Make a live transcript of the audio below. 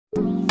So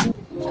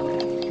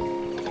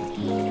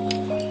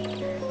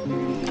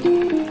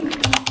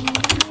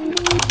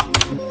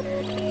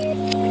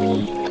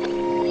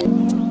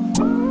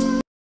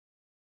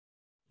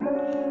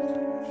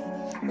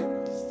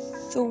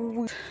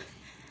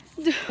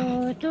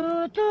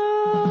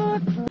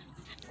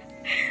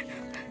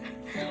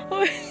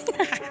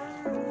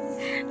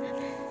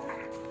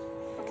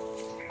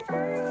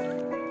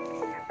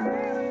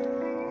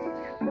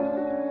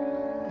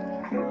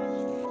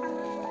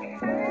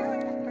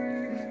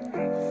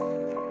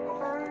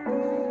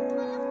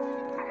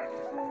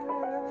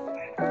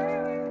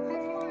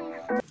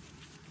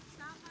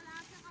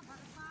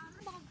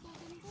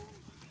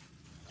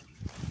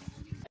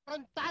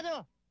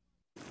Prontado!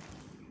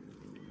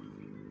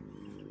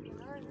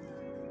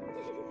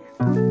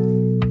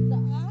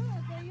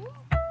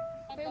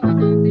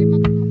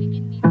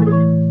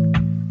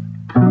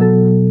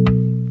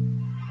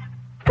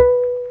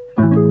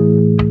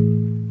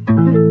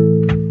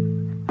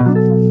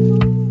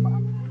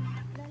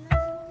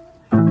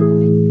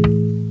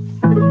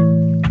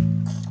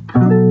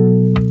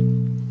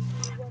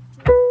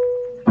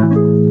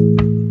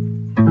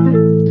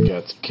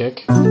 Got the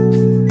kick.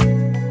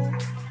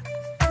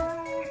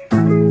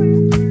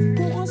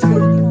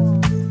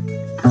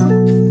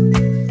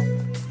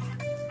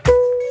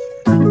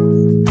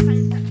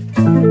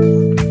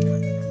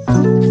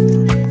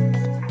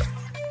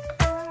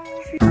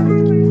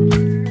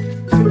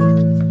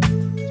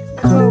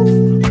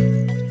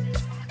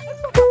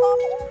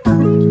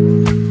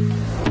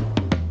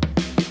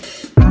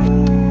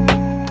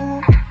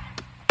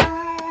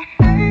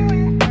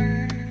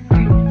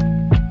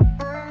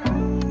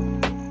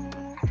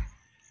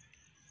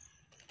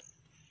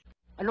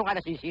 Ano ka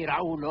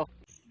nasisira, ulo?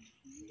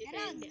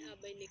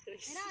 abay ni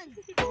Chris.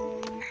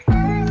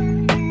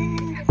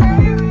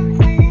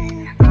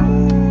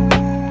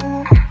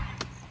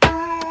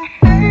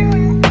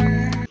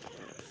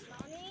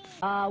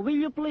 Will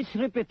you please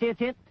repeat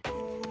it?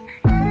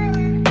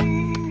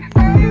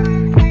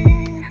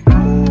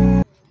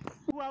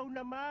 Wow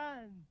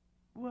naman!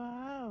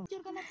 Wow!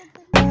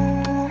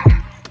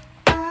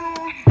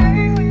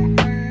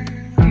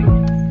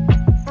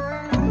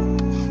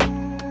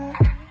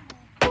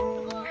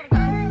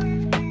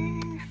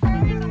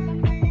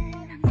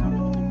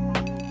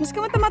 Mas ka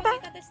mata-mata.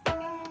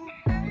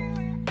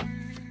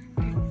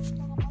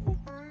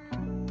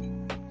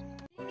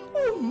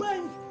 Oh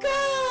my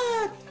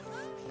God!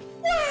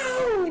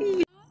 Wow!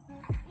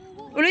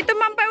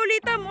 Ulitam, mampay,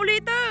 ulitam.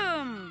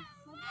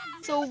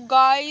 So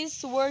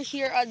guys, we're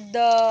here at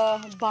the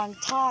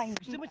Bantay.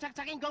 Gusto mo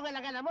saksakin ko ang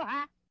alagala mo,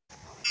 ha?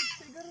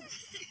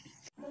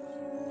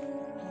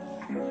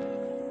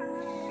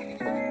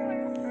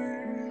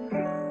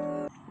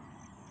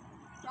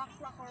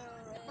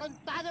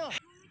 Prontado!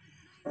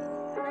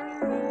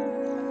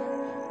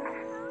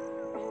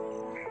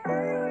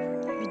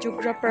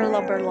 Videographer,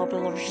 lover.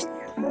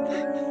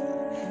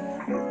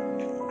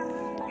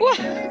 Wah!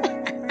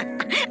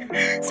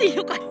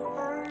 Sino ka?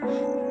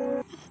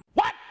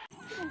 What?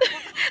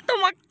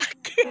 Tumaktak.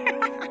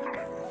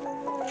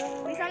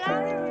 Isa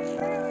lang.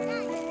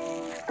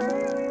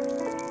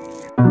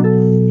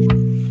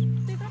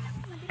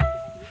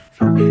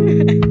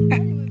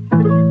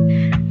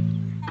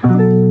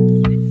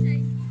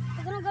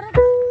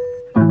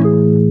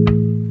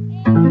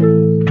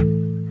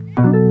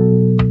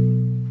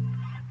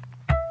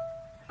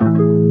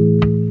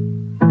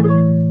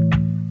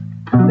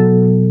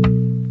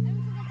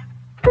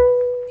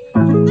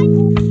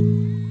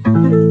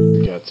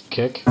 Got the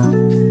kick.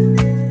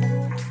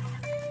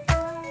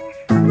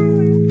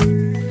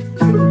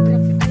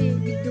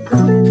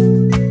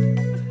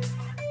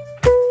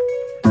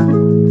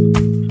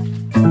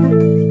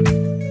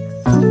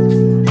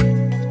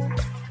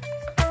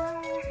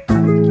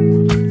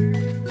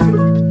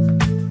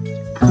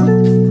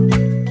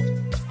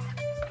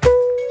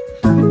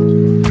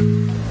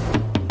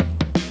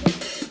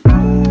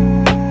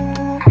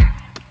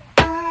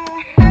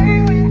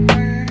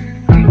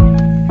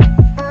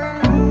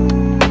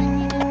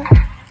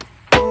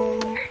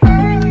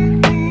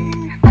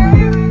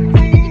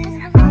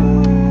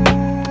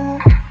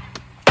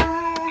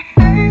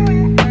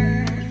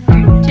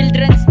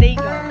 Children's Day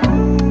ka.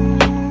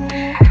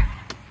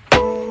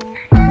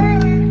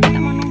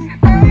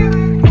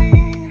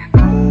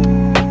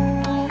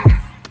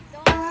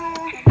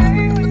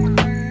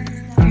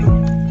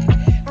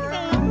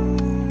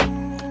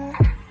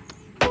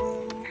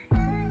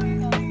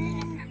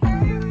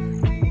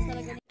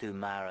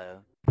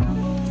 Tomorrow.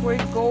 We're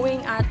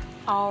going at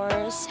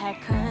our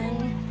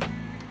second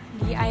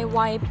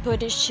DIY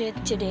photoshoot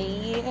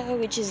today,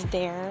 which is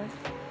there.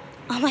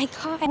 Oh my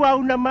god.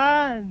 Wow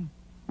naman!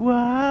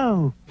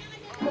 Wow!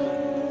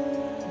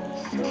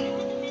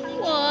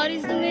 What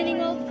is the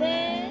meaning of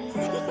this?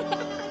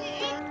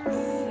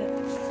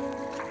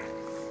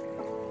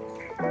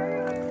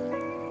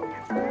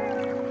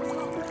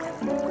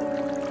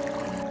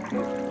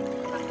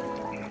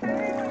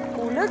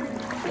 Ulag.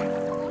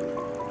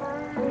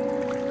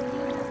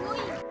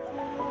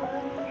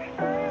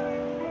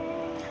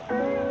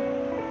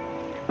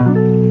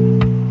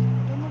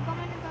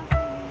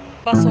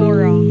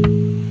 basura.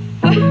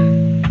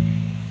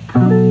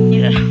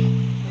 Yeah.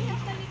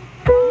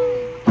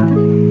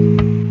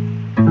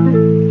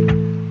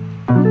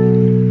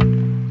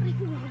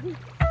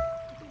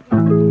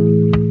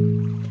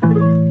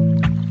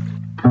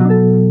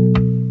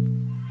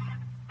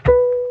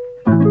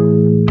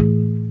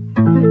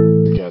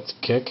 Gets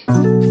kick.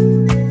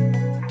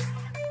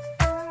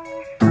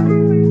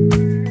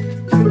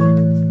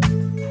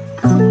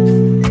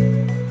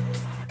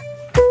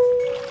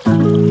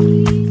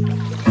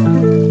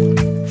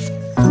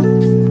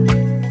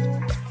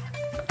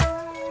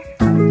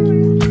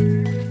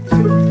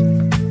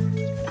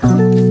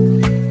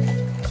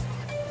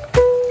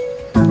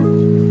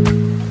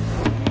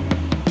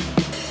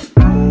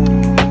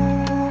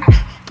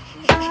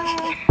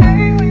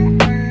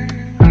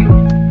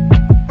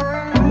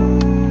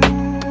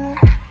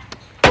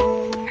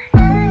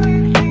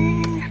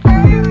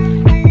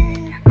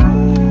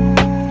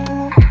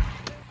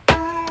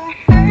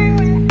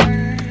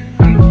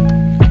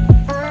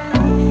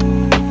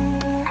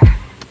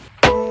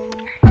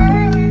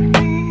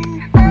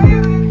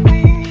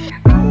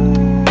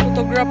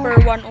 Photographer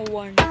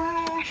 101.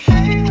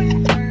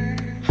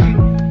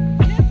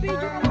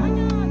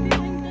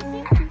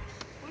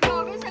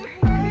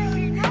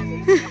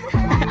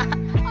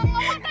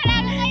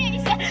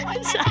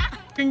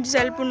 Yung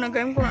cellphone na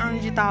game kung ano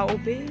yung tao,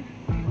 babe.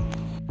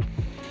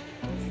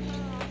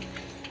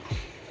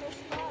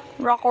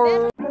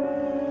 Rocker.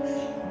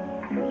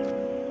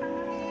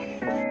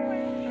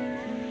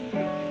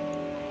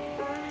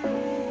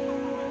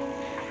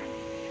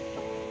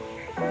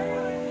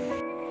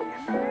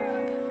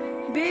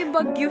 Babe,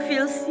 Baguio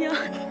feels yan.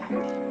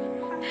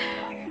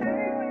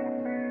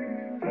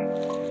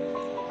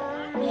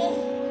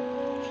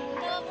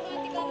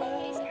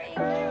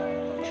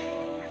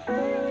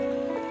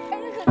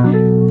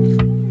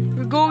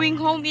 We're going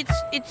home.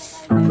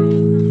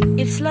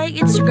 It's like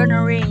it's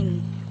gonna rain.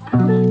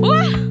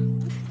 Wah!